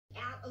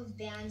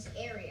out-of-bounds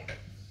area.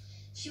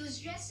 She was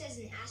dressed as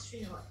an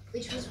astronaut,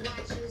 which was why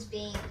she was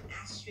being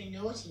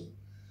astronauty.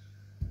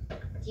 Do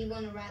you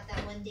want to write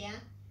that one down?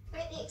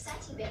 Write the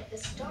exciting bit of the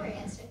story,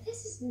 Esther.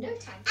 This is no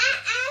time to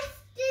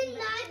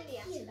the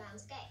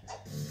out-of-bounds gate.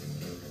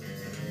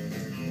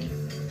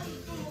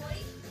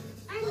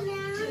 What are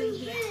you doing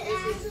here?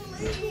 This is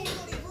illegal.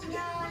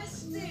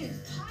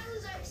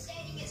 Tyler's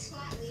overstating it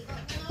slightly,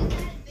 but no one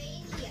had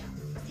been here.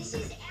 This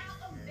is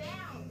out of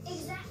bounds.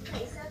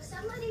 Exactly. So if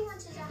somebody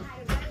wanted to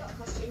hide a robot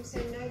costume so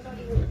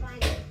nobody would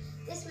find it,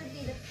 this would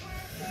be the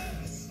perfect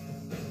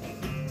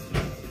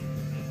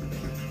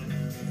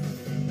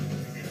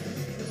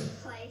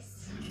place.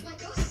 My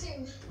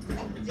costume.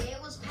 There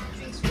was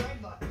Patrick's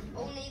robot,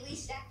 all neatly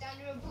stacked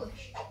under a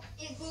bush.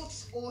 It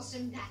looks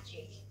awesome,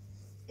 Patrick.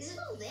 Is it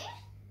all there?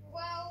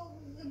 Well,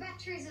 the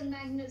batteries and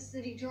magnets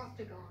that he dropped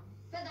are gone.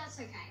 But that's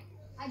okay.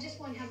 I just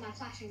won't have my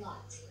flashing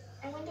lights.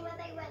 I wonder where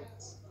they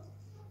went.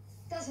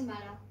 Doesn't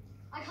matter.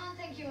 I can't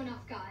thank you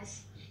enough,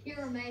 guys.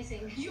 You're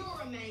amazing. You're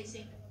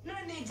amazing. No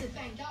need to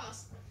thank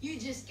us. You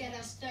just get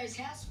us those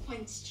house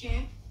points,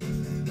 champ.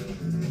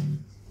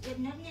 But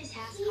not in his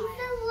house, He's Kyle.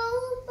 a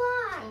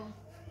robot. Oh,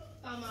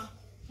 bummer.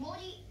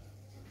 Morty,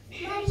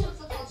 who took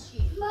the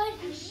costume?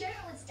 I'm sure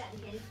it was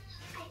Duncan.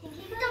 I think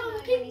he got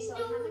annoyed when he saw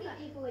how many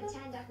people had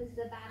turned up as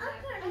the bad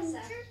guy professor,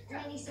 and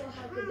then he saw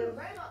how good the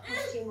robot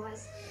costume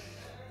was.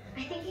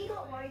 I think he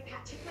got worried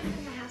Patrick put him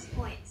in the house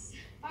points.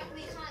 But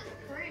we can't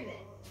prove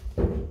it.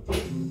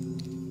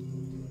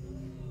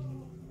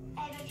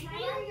 Ava, can I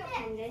wear your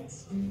pendant?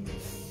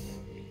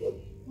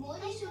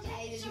 Morty took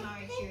Ava's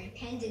Marie Curie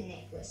pendant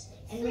necklace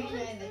and ran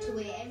over to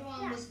where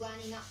everyone was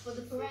lining up for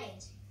the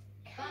parade.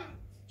 But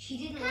she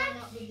didn't line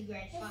up with the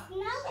grade 5.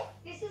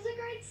 This is a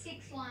grade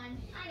 6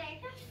 line. I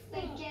know.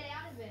 Then get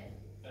out of it.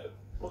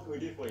 What can we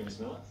do for you, Miss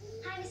Miller?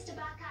 Hi, Mr.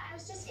 Barker. I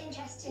was just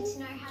interested to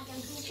know how Duncan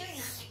was doing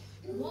that.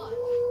 What?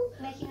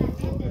 Making that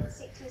pendant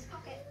stick to his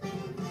pocket.